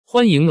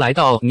欢迎来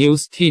到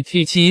News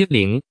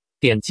TT70，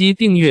点击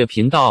订阅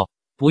频道，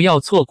不要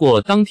错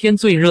过当天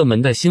最热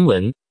门的新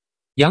闻。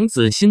杨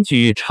紫新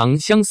剧《长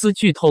相思》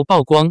剧透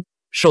曝光，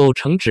受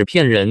成纸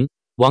片人，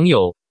网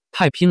友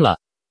太拼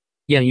了。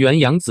演员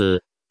杨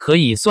紫可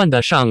以算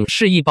得上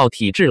是易爆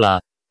体质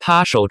了，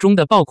她手中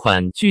的爆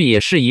款剧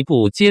也是一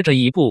部接着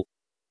一部。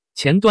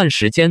前段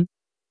时间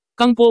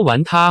刚播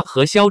完她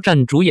和肖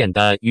战主演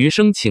的《余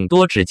生请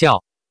多指教》，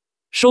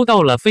收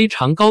到了非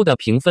常高的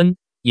评分，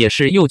也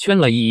是又圈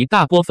了一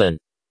大波粉。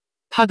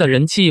她的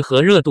人气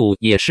和热度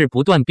也是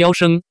不断飙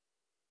升，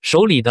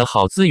手里的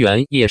好资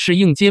源也是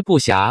应接不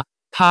暇。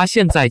她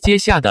现在接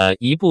下的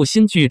一部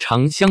新剧《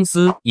长相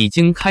思》已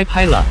经开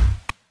拍了。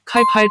开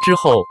拍之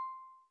后，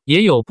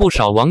也有不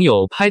少网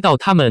友拍到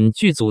他们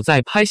剧组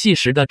在拍戏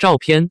时的照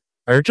片，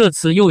而这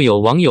次又有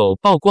网友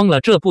曝光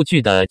了这部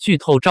剧的剧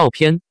透照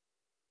片。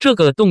这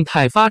个动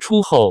态发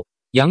出后，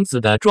杨紫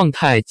的状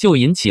态就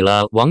引起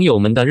了网友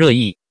们的热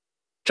议。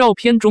照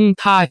片中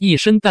她一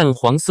身淡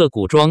黄色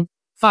古装，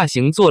发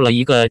型做了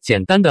一个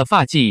简单的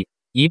发髻，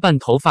一半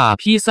头发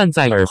披散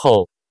在耳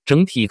后，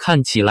整体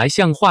看起来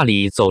像画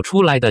里走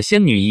出来的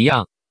仙女一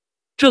样。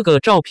这个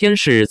照片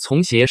是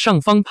从斜上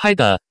方拍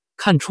的，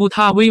看出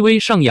她微微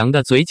上扬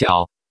的嘴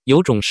角，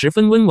有种十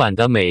分温婉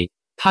的美，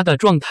她的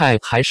状态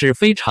还是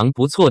非常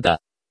不错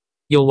的。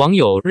有网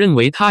友认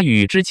为她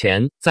与之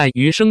前在《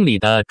余生》里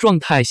的状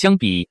态相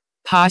比，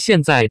她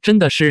现在真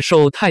的是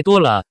瘦太多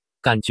了，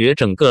感觉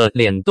整个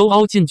脸都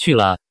凹进去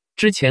了，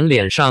之前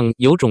脸上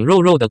有种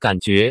肉肉的感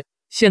觉，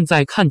现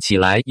在看起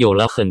来有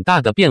了很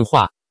大的变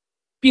化，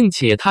并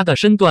且她的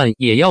身段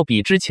也要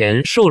比之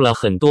前瘦了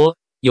很多。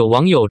有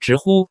网友直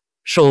呼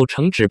瘦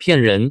成纸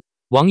片人，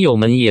网友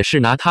们也是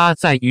拿她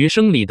在《余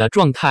生》里的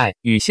状态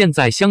与现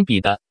在相比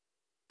的。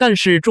但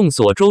是众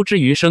所周知，《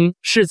余生》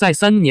是在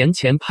3年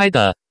前拍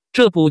的，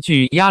这部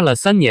剧压了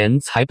3年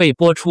才被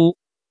播出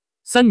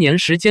，3年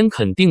时间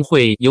肯定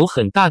会有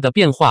很大的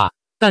变化。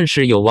但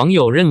是有网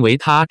友认为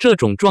她这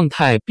种状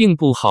态并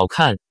不好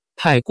看，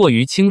太过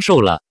于清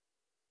瘦了。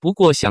不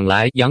过想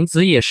来杨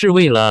紫也是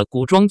为了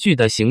古装剧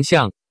的形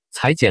象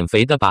才减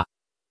肥的吧，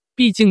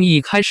毕竟一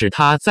开始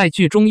她在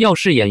剧中要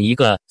饰演一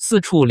个四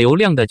处流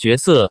浪的角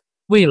色，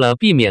为了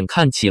避免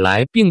看起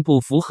来并不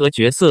符合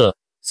角色，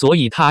所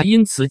以她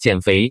因此减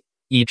肥，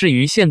以至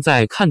于现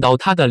在看到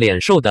她的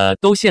脸瘦的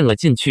都陷了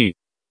进去。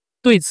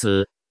对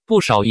此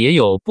也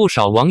有不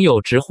少网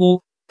友直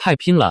呼太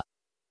拼了。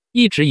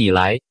一直以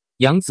来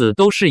杨紫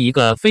都是一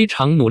个非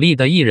常努力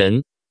的艺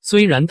人，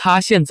虽然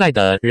她现在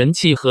的人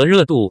气和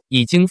热度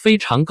已经非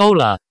常高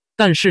了，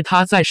但是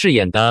她在饰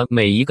演的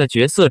每一个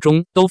角色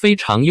中都非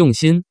常用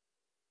心，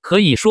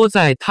可以说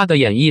在她的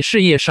演艺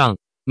事业上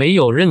没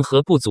有任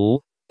何不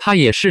足。她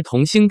也是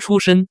童星出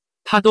身，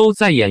她都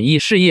在演艺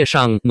事业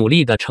上努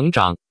力的成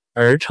长，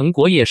而成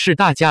果也是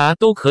大家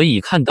都可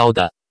以看到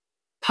的。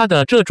她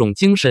的这种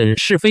精神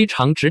是非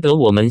常值得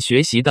我们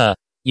学习的，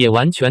也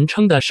完全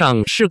称得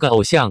上是个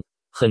偶像，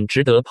很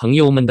值得朋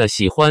友们的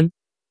喜欢。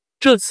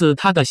这次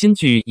他的新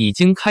剧已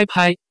经开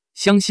拍，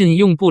相信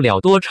用不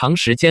了多长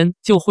时间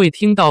就会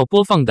听到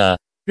播放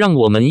的，让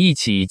我们一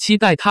起期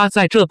待他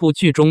在这部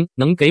剧中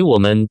能给我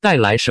们带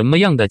来什么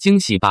样的惊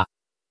喜吧。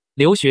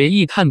留学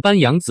义探班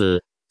杨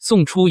紫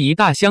送出一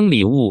大箱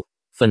礼物，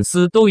粉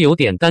丝都有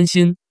点担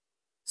心。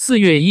4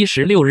月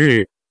16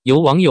日，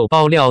有网友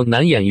爆料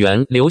男演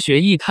员留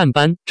学义探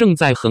班正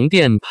在横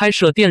店拍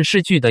摄电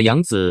视剧的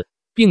杨紫，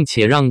并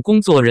且让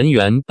工作人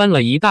员搬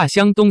了一大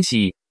箱东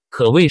西，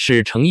可谓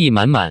是诚意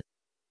满满。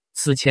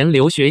此前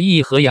刘学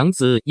义和杨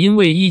紫因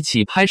为一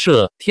起拍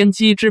摄《天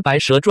机之白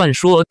蛇传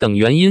说》等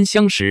原因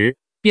相识，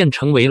便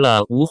成为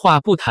了无话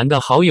不谈的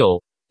好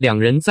友。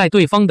两人在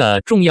对方的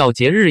重要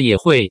节日也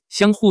会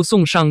相互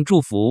送上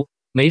祝福，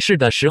没事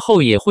的时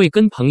候也会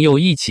跟朋友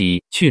一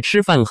起去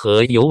吃饭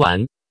和游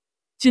玩。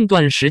近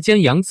段时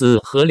间杨紫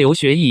和刘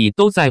学义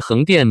都在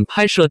横店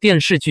拍摄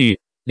电视剧，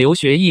刘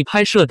学义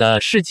拍摄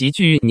的是极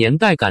具年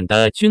代感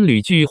的军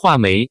旅剧《画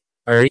眉》，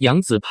而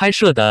杨紫拍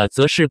摄的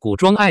则是古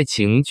装爱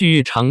情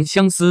剧《长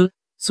相思》。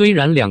虽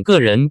然两个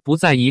人不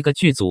在一个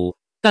剧组，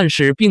但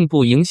是并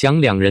不影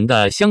响两人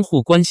的相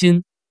互关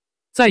心。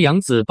在杨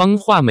紫帮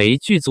画眉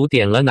剧组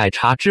点了奶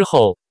茶之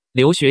后，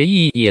刘学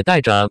义也带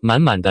着满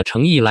满的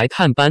诚意来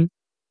探班，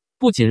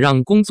不仅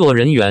让工作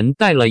人员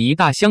带了一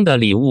大箱的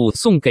礼物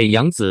送给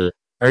杨紫，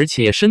而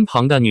且身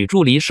旁的女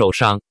助理手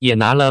上也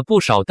拿了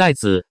不少袋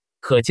子，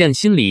可见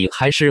心里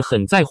还是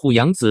很在乎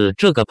杨紫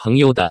这个朋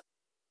友的。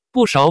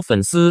不少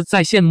粉丝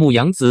在羡慕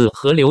杨紫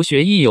和刘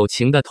学义友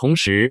情的同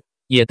时，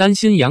也担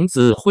心杨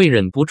紫会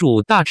忍不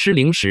住大吃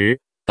零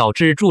食，导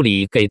致助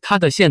理给她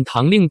的限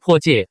糖令破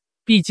戒。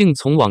毕竟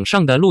从网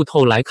上的路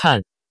透来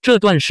看，这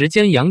段时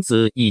间杨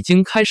紫已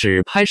经开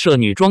始拍摄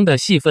女装的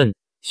戏份，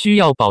需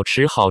要保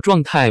持好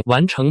状态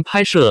完成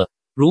拍摄，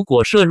如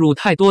果摄入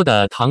太多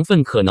的糖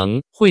分，可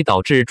能会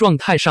导致状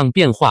态上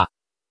变化。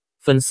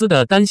粉丝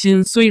的担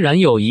心虽然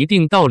有一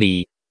定道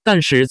理，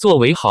但是作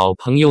为好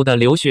朋友的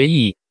刘学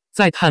义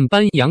在探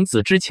班杨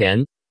紫之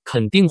前，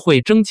肯定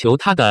会征求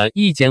她的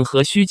意见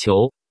和需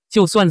求，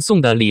就算送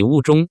的礼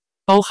物中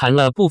包含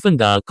了部分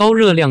的高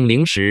热量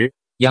零食，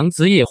杨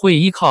紫也会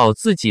依靠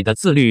自己的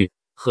自律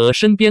和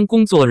身边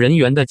工作人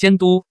员的监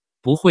督，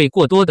不会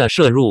过多的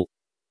摄入。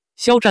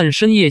肖战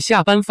深夜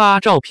下班发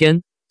照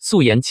片，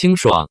素颜清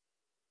爽。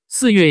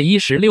4月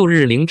16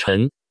日凌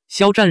晨，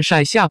肖战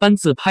晒下班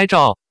自拍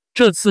照，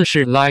这次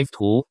是 live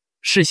图，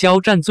是肖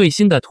战最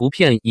新的图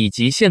片以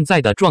及现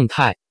在的状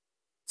态。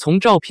从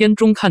照片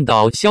中看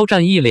到肖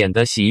战一脸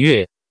的喜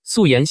悦，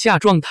素颜下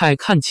状态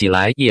看起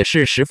来也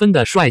是十分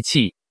的帅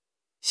气。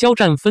肖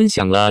战分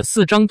享了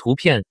4张图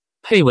片，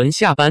配文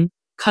下班，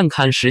看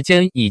看时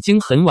间已经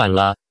很晚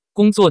了，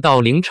工作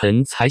到凌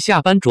晨才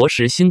下班着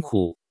实辛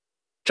苦。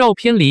照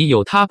片里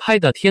有他拍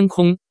的天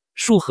空、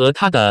树和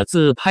他的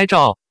自拍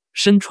照，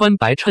身穿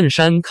白衬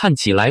衫看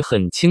起来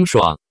很清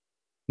爽。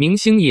明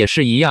星也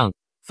是一样，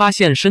发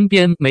现身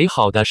边美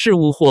好的事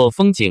物或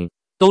风景，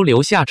都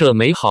留下这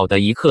美好的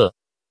一刻。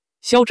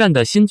肖战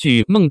的新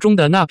剧《梦中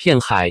的那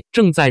片海》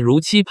正在如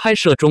期拍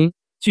摄中，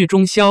剧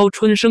中肖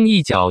春生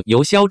一角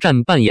由肖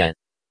战扮演。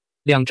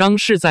2张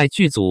是在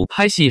剧组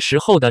拍戏时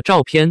候的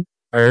照片，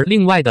而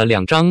另外的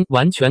2张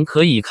完全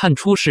可以看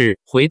出是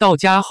回到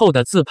家后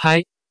的自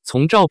拍。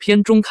从照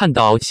片中看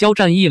到肖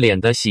战一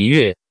脸的喜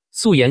悦，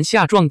素颜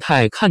下状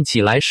态看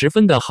起来十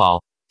分的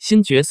好。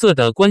新角色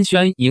的官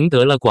宣赢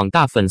得了广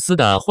大粉丝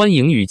的欢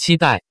迎与期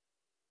待。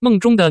梦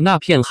中的那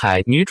片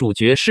海女主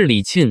角是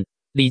李沁。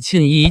李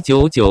沁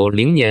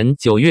1990年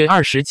9月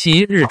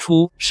27日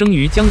出生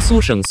于江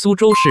苏省苏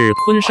州市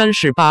昆山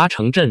市八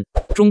城镇，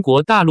中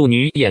国大陆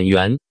女演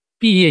员，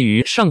毕业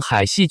于上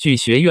海戏剧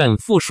学院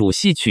附属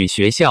戏曲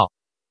学校。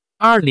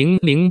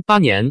2008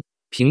年，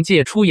凭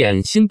借出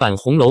演新版《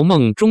红楼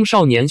梦》中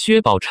少年薛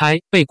宝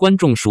钗被观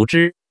众熟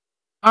知。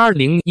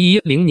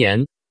2010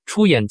年，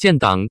出演建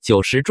党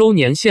90周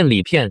年献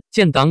礼片《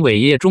建党伟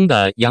业》中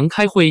的杨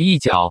开慧一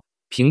角，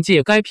凭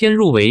借该片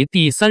入围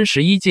第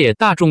31届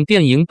大众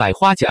电影百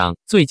花奖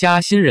最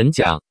佳新人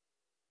奖。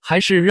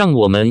还是让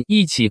我们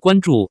一起关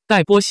注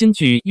待播新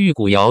剧《玉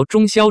骨遥》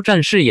中肖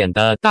战饰演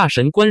的大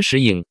神关石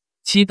影，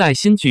期待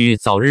新剧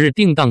早日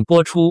定档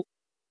播出。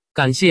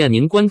感谢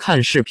您观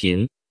看视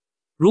频。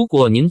如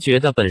果您觉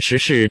得本时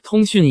事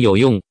通讯有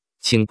用，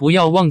请不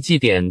要忘记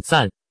点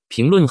赞、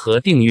评论和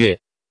订阅。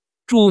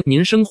祝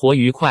您生活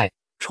愉快，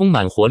充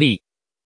满活力。